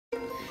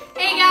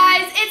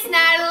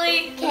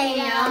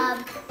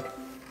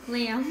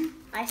Liam.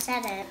 I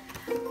said it.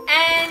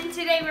 And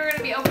today we're going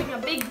to be opening a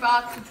big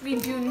box, which we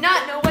do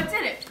not know what's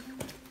in it.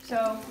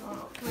 So,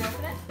 can we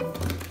open it?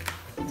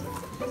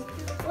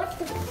 What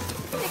the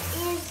fuck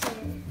is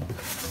it?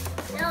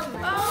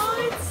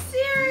 Oh, it's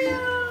cereal!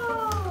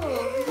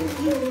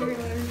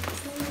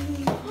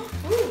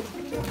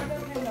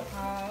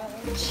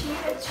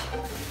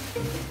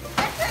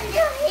 What's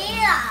under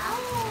here?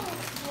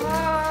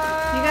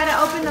 Wow. You gotta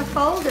open the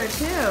folder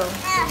too.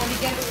 Let me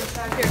get it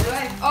inside here.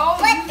 Oh,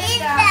 What you get is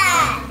that?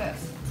 that?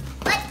 This.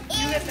 What is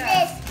get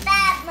this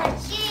fat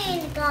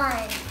machine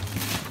gun?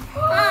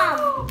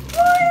 What?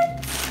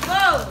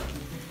 Whoa!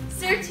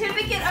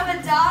 Certificate of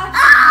adoption.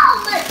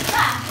 Oh my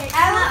God!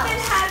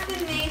 Elephant has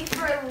been named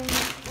for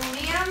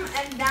Liam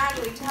and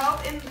Natalie to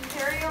help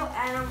imperial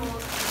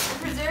animals and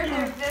preserve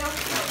their vital.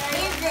 What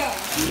is this?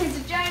 It's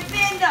a giant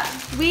panda.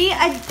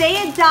 They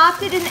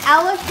adopted an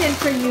elephant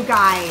for you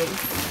guys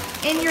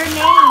in your name.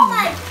 Oh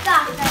my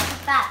God, that's a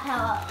fat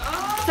pillow.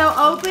 So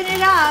open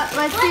it up.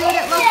 Let's see what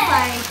it looks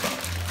like.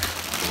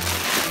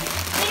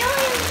 We don't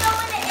even know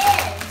what it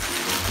is.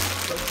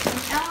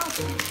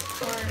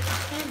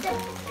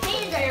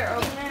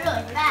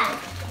 Really fat.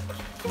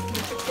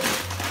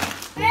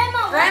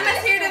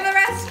 Grandma's here to the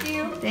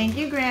rescue. Thank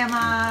you,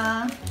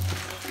 Grandma.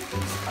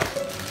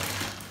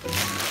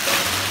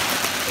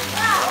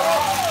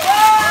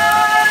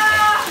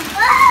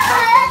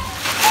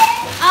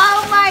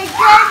 Oh my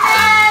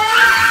goodness!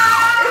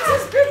 It's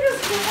as big as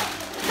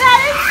That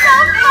is so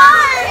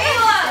fun!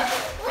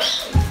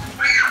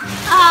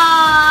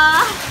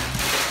 Aww.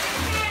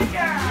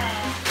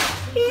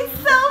 He's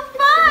so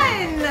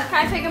fun! Can I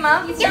pick him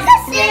up? You can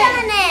sit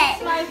on it.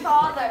 It's my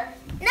father.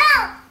 No.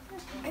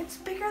 It's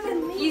bigger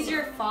than me. He's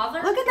your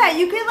father? Look at that.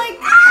 You could like...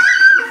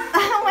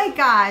 Oh my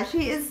gosh.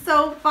 He is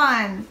so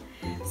fun.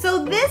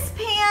 So this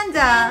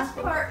panda...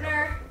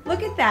 Partner.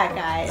 Look at that,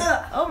 guys.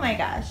 Oh my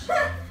gosh.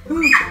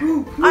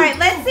 All right,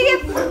 let's see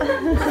if...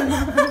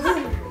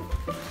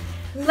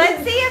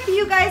 Let's see if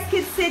you guys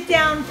could sit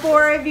down,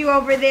 4 of you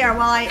over there,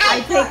 while I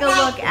take a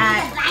look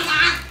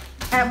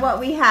at what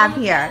we have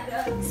here.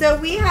 So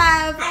we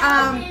have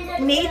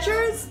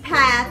Nature's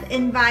Path,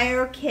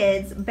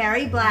 EnviroKidz,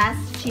 Berry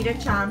Blast, Cheetah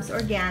Chomps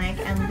Organic,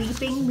 and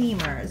Leaping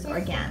Lemurs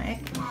Organic.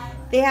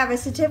 They have a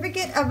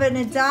certificate of an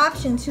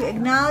adoption to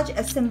acknowledge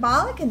a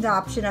symbolic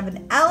adoption of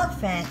an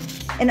elephant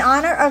in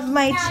honor of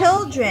my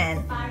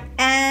children.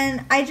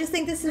 And I just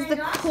think this is the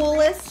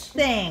coolest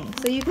thing.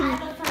 So you can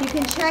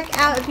check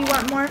out, if you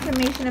want more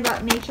information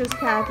about Nature's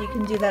Path, you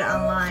can do that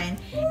online.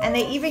 And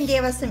they even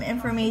gave us some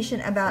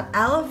information about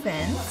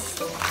elephants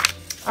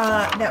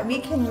that we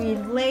can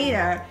read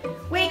later.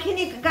 Wait, can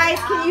you guys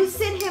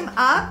sit him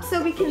up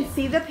so we can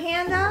see the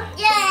panda?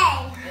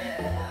 Yay!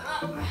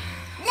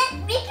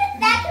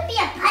 That could be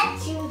a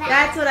punching bag.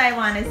 That's what I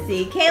want to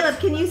see. Caleb,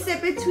 can you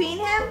sit between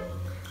him?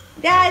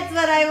 That's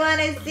what I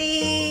want to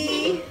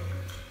see.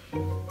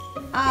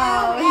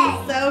 Oh, he's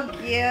so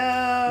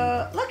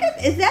cute. Look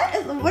at,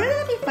 wouldn't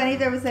that be funny if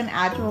there was an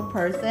actual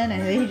person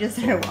and then he just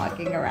started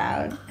walking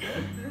around?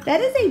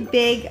 That is a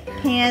big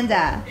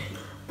panda.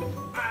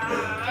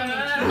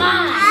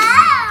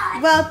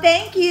 Well,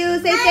 thank you.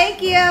 Say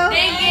thank you.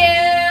 Thank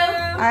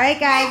you. All right,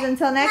 guys,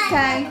 until next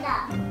time.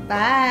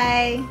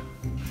 Bye.